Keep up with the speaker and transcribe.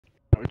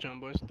Cold War Chall,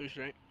 boys. 3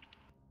 straight.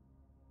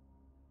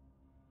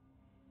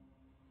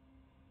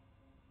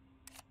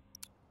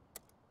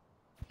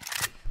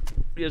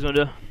 What you guys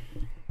wanna do?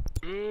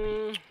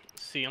 Let's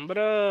see. I'm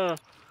gonna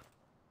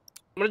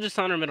just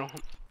center middle.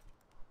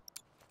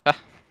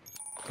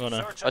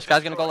 This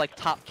guy's gonna go like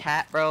top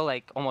cat, bro,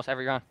 like almost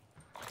every round.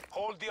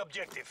 Hold the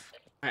objective.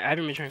 I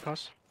haven't been trying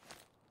close.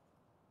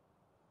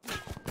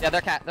 Yeah,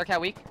 they're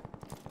cat weak.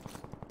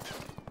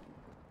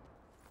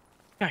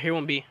 Yeah, here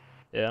won't be.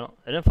 Yeah,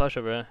 I didn't flash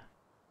over.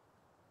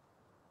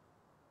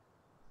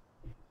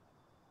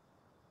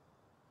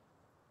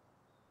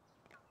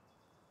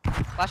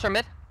 Flash or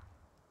mid?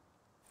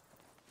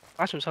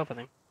 Flash himself, I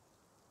think.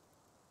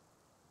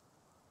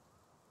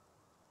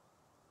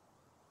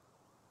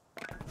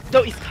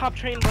 No, he's top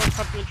train, bro.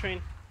 Top train.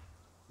 Is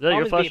that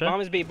your flash?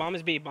 Bomb is B. Bomb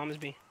is B. Bomb is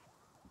B.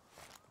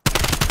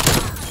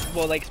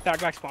 Well, like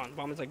back spawn.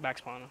 Bomb is like back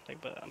spawn.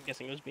 But I'm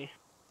guessing it was B.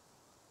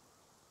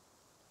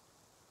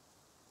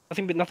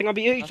 Nothing on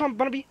B. He's on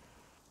B.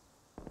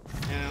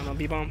 Yeah, no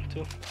B bomb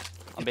too.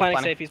 He's playing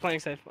safe. He's playing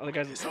safe. Other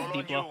guys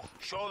deep low.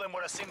 Show them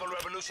what a single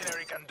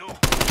revolutionary can do.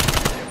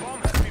 The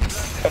bomb has been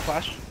planted. Go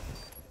flash.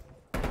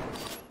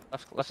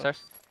 Left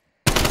stairs.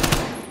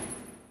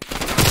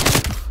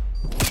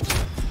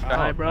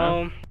 Alright,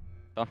 bro.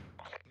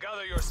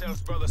 Gather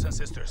yourselves, brothers and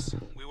sisters.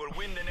 We will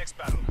win the next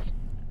battle.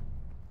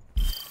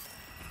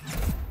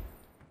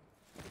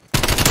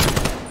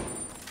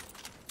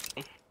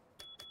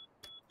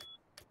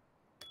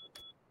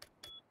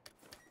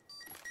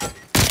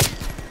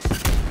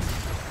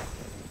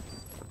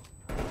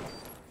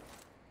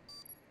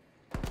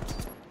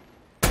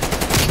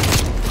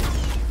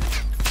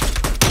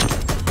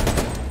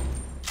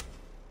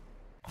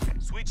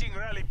 Switching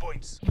rally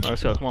points. Alright,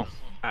 let's go. Come on.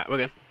 Alright, we're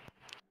good.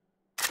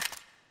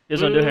 You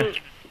guys wanna do here?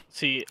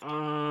 See,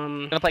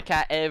 Gonna play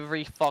cat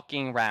every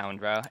fucking round,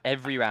 bro.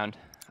 Every round.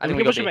 I think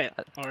we we go go B.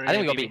 I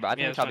think we go B, bro. I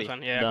think we try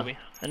B. Yeah, go B.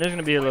 And there's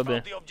gonna be a little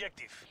bit.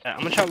 Yeah,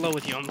 I'm gonna try low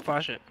with you. I'm gonna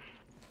flash it.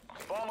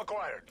 Bomb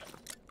acquired.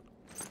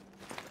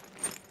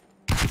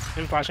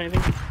 Didn't flash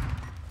anything?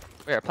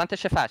 Wait, plant this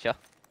shit fast, yo.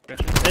 Hey,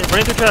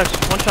 running through tracks.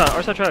 One shot.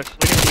 Our side tracks.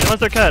 One's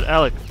their cat.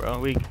 Alec, bro.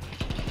 Weak.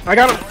 I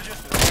got him.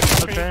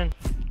 Top train.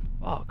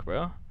 Fuck,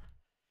 bro.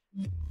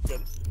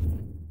 Good.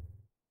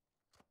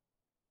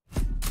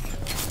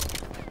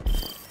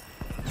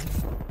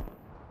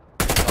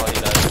 All he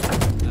does.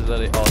 This is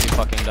literally all he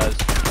fucking does.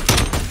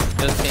 He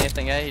doesn't see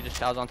anything, eh? He just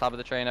chows on top of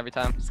the train every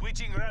time.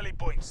 Switching rally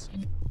points.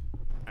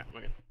 Alright,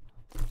 we're good.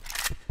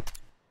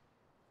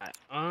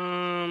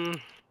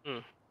 Alright,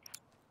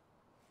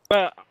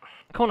 But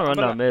I wanna run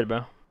down mid,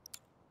 bro.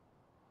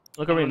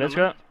 Look over your mid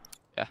scrap.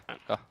 Yeah,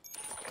 go.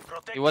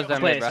 He was there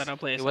mid, bro.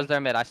 He was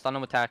there mid. I stunned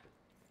him with tack.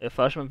 Yeah,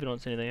 flash him if you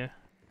don't see anything here.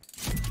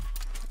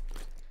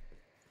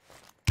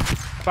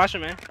 flash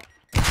him, man.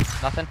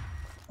 Nothing.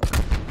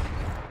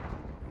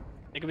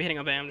 They could be hitting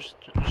a bam. Just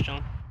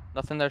chilling.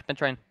 Nothing. There's been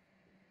train.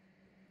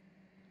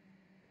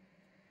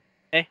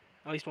 Hey,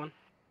 at least one.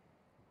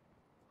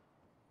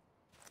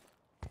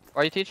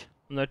 Where are you, Teach?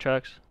 On their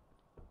tracks.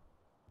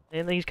 I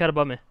think he's cat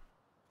above me.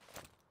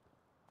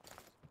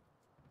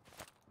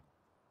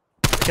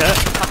 Cat.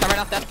 Top right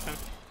now, dead.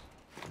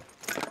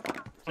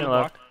 On the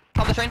block.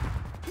 Top the train.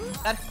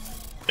 Dead.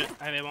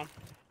 I have a bomb.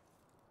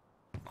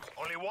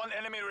 Only one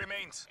enemy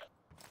remains.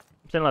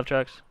 I'm staying left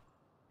tracks.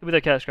 Could be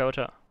their cat scrap. Watch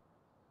out.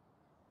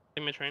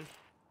 Take me train.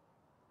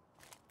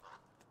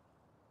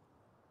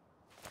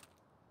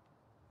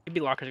 Could be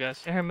lockers,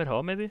 guys. I hear mid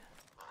hall maybe.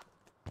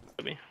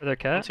 Could be. Or their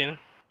cat. Seen it.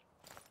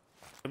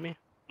 Could be.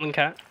 One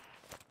cat.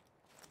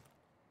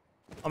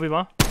 I'll be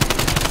bomb. I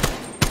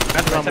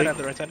have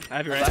the right side. I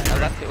have the right side. I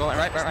have your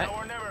right side. Left. Right.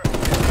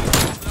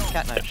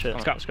 Cat knife. Shit.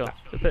 Let's go.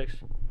 Good picks.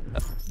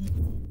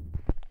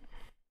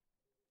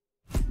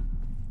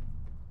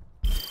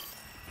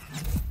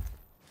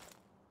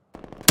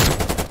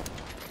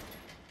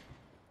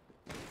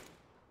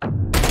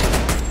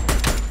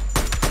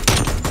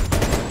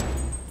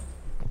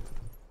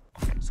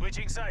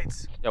 Switching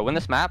sides. Yo, win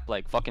this map,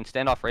 like fucking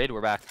standoff raid,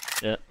 we're back.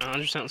 Yeah.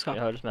 100%. Let's go.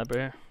 Yeah, I'll just map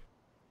right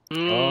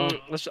here.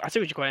 Let's. I see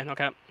what you quiet. No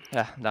cap.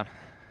 Yeah, I'm down.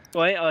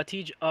 Wait,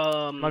 TJ.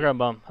 I'll grab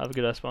bomb. Have a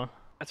good ass spawn.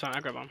 That's fine. I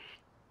grab bomb.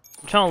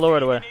 I'm trying to lower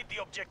it away. Need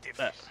the objective.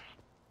 Bet.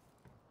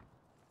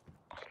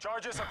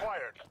 Charges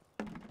acquired.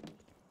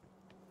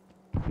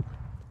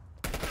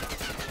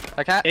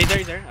 A cat. Hey,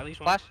 he's there. At least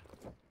one. Flash.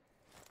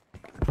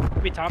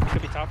 Could be top. He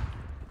could be top.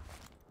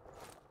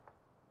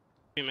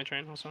 Be mid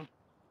train also.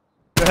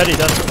 Go ahead, he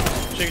does.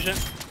 Shake your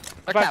shit.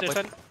 A Flash cat. this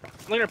side.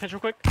 Look at her pinch real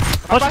quick.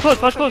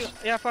 Flash close.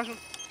 Yeah, flash him.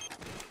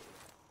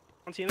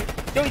 Don't see anything.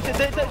 Yo,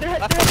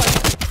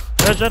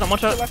 they're Jet, I'm one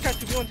shot. left cat,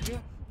 2v1, 2v1. You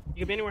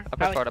can be anywhere. I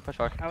push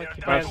forward. Alec,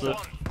 keep They're your down eyes. to one.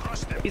 Crush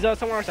them. He's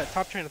somewhere on our side.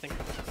 Top train, I think.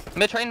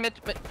 Mid train, mid.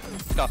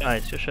 Let's go.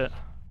 Nice, good shit. The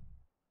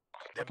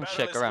Fucking battle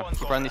shit, is go around. won,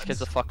 Keep running these kids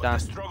the fuck but down.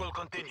 The struggle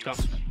continues. Go.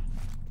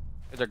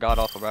 These are god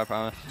awful, bro, I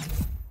promise.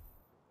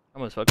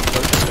 I'm almost fucking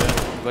close, bro.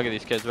 Look at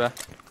these kids, bro.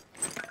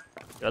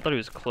 Yeah, I thought he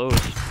was close.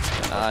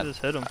 I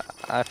just hit him.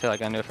 I feel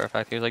like I knew it for a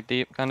fact. He was like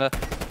deep, kinda.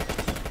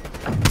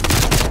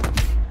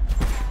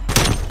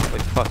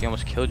 Wait, fuck, he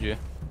almost killed you.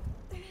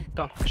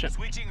 down. Good shit.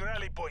 Switching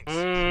rally points.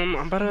 I'm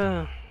about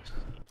to.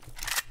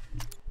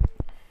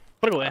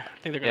 Put it away. I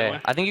think they're gonna Yeah,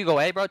 away. I think you go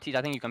A, bro. Teach,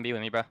 I think you can be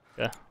with me, bro.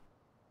 Yeah. I'm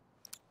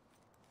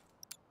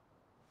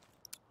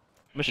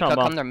He just shot could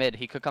come bomb. their mid.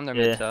 He could come their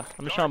Yeah. mid, so.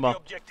 I'm just shot bomb.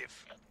 I'll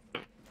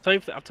tell you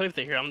if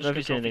they're here. I'm just Never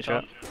gonna seen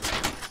anything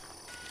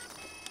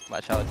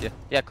Watch out with you.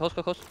 Yeah, close.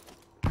 Let's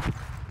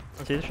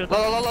see this shit.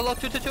 Low.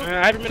 2.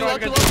 I haven't been Too low, on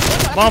too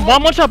good. low.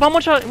 Bomb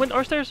one shot. Went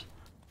our stairs.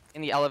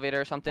 In the elevator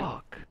or something.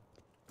 Fuck.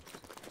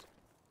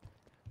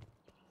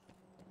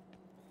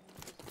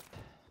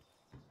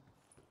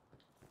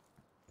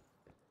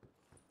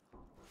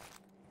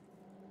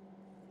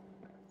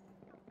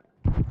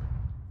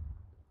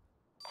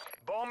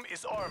 Bomb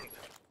is armed.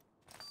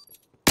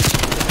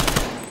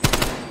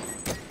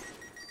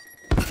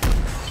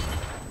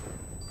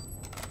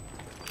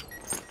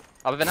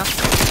 Up of it now. No,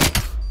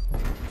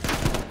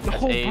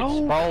 That's AIDS.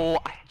 bro. Bro,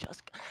 I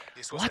just.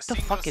 This was What a the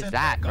fuck is single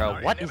that, setback bro? on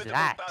our What is inevitable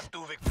that? path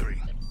to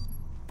victory.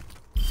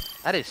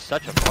 That is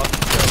such a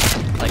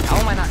fucking joke. Like, how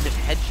am I not just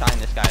headshotting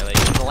this guy? Like,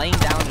 he's laying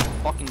down and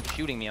fucking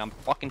shooting me. I'm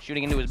fucking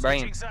shooting into his brain.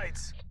 Switching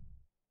sides.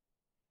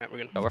 Alright, we're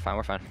good. No, we're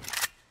fine.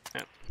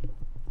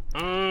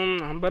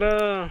 I'm about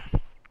to.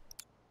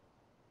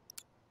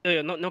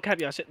 Yeah, no cap.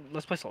 Yeah, shit.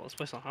 Let's play slow.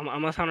 I'm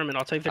gonna counter mid.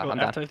 I'll tell you if they go. I'm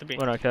I'll down. tell you if they're B.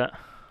 Went our cat.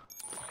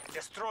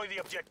 Destroy the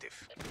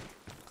objective.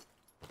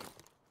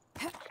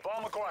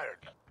 Bomb acquired.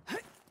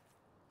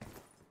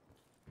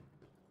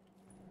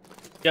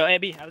 Yo, A,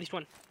 B, at least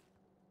one.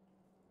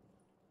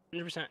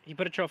 100%. He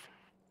put a trophy.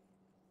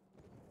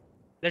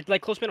 They're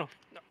like close middle.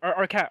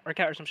 Or cat or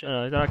some shit.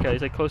 No, he's not our cat.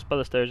 He's like close by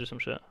the stairs or some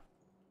shit.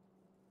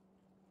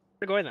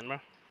 Go ahead then, bro.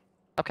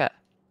 Okay.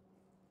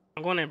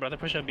 I'm going in, brother.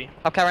 Push up B.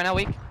 Okay, right now,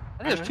 weak.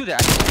 I think there's two there.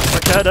 Our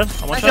cat dead.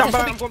 I'm one Nice shot.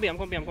 shot. I'm going B. I'm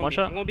going One B.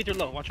 shot. I'm going B through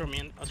low. Watch over me.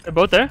 And They're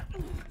both there?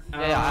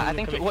 Yeah, I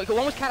think one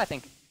was cat, I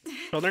think.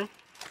 Shoulder.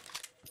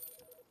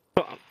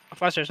 Oh,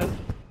 flash there, son.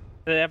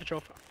 They have a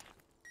trophy.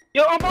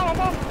 Yo, I'm ball.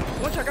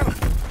 One shot, got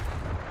him.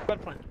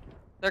 Bad plan.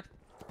 Yeah,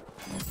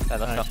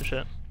 let's Nice go.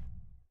 shit.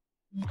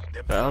 The Bro,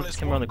 I battle just is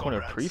came around the won, corner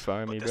comrades,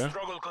 pre-firing me, but bro. the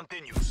struggle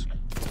continues.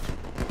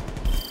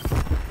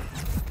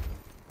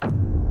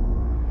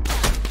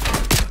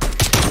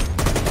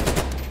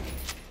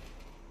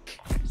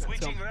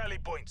 Switching rally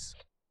points.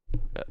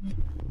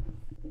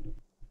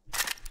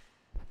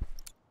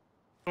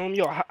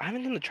 Yo, I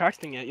haven't done the tracks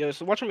thing yet. Yo,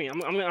 so watch me. I'm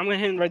gonna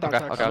hit him right down.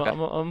 Okay, tracks. okay. I'm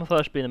gonna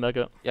flash B in the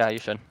mega. Yeah, you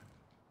should.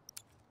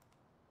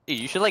 Dude,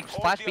 you should like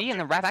flash B and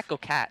then right back go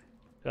cat.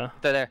 Yeah.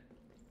 They're there.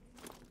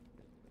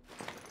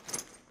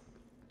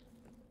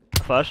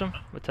 Flash him.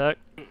 Attack.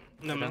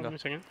 No, Okay, give go. me a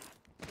second.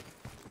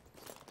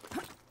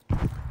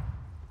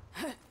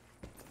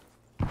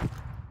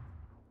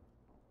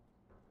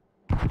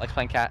 Like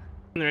playing cat.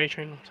 In the A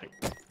train.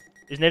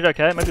 He's naded our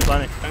cat. Might be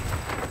planning.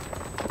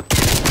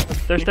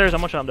 There's stairs.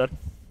 I'm one shot. I'm dead.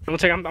 One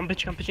second. I'm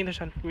pitching their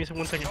side. Give me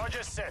 1 second.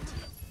 Charges set.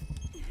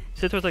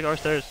 Sit towards like our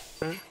stairs.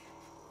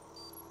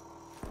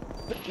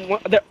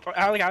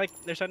 Alec,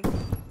 their side.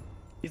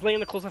 He's laying in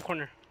the close left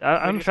corner.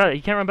 I'm trying.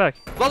 He can't run back.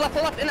 Low left,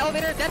 in the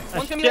elevator, dead.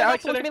 One's gonna be Yeah, low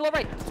Alex, left, one's gonna be low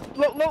right.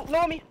 Low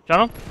on me.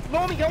 John him? Low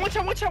on me. Go one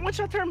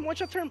shot term.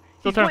 Still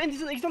term.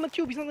 He's on the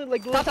tube. He's on the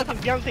like Stop.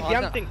 beyond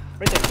the thing.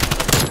 Right there.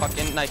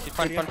 Fucking nice.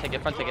 Front take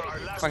it. You are our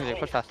last Front take it.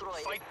 Push fast.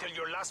 Fight till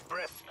your last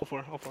breath. Go for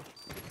it.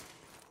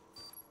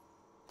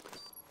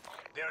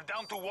 They are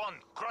down to one.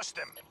 Crush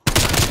them.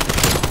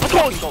 Let's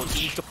fucking go,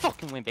 Teach. You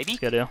fucking win, baby.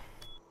 Good deal.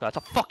 That's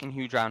a fucking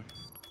huge round.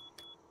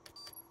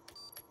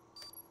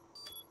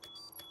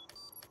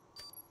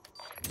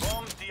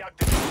 Bomb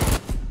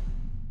deactivated.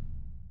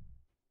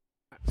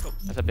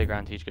 That's a big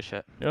round, Teach. Good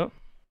shit. Yep.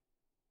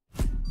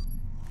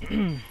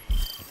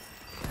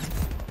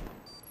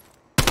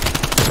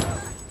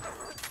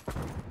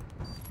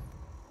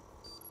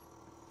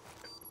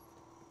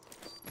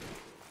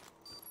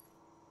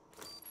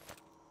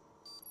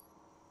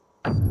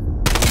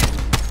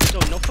 So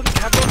no fucking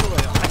cap bro.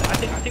 I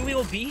think we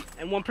will B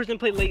and one person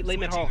play late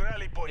mid hall. Switching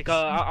rally points. Like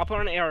I'll put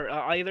on an AR.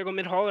 I'll either go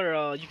mid hall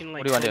or you can like.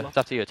 What do you want to do? It's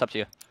up to you. It's up to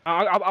you.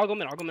 I'll go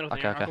middle. I'll go middle.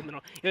 Okay, I'll okay. go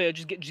middle. Yeah,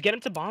 just get him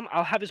to bomb.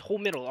 I'll have his whole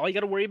middle. All you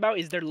gotta worry about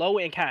is their low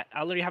and cat.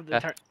 I'll literally have the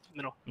entire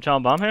middle. I'm trying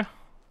to bomb here.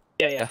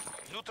 Yeah.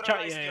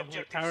 Neutralize the Yeah.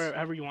 objectives.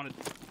 However you want it.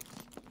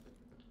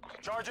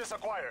 Charges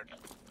acquired.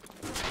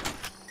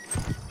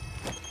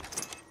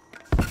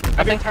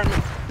 I think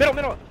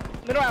middle,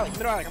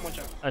 Alec. I'm one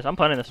shot. Nice. I'm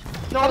planning this.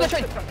 No, the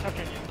train. Top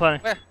train. I'm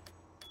planning. Where?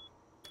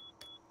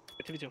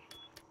 2v2.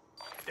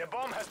 The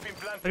bomb has been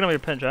planted. Look at your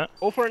pinch, right?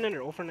 0 for an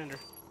ender.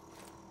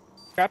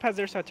 Scrap has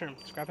their side term.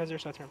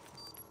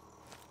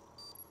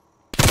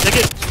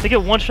 Take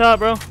it one shot,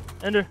 bro.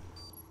 Ender.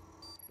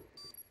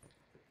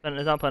 And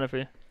it's not planning for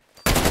you.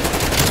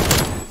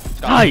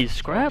 Nice,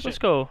 Scrap. Let's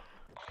go.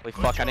 Holy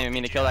fuck, I didn't even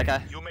mean to kill that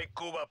guy. You make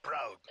Cuba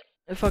proud.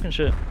 Hey, fucking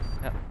shit.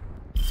 Yep.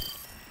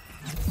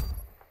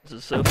 This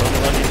is so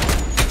fucking lucky.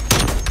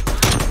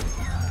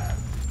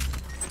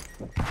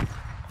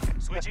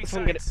 Switching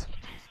Someone get it. sides.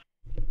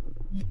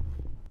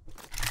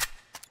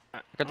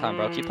 Good time,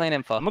 bro. Keep playing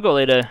info. I'm gonna go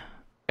late A.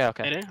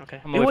 Okay. It is?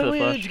 Okay. I'm gonna wait for the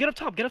flash. Just get up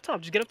top.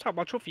 Just get up top.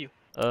 I'll trophy you.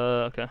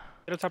 Okay.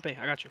 Get up top A.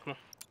 I got you. Come on.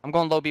 I'm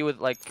going low B with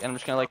like, and I'm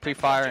just gonna like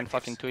pre-fire and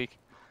fucking tweak.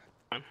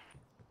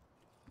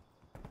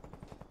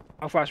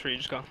 I'll flash for you.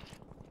 Just go.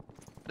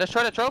 Let's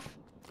try the trophy.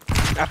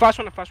 I flash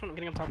one. I'm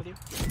getting on top of you.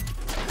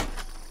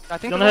 I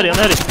think On the heady, on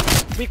the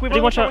heady. Weak.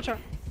 Heady, one shot.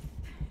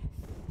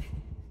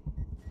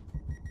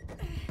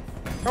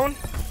 Go on.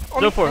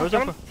 Zone 4,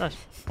 zone 4. Nice.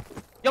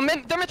 Yo,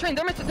 man, they're mid-train.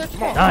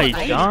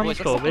 Nice, John. Let's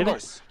go, baby.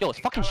 Yo, let's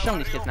fucking show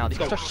these kids now. These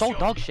kids are so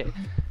dog shit.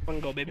 One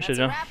go, baby. Shit, That's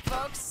a John. wrap,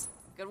 folks.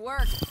 Good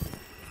work.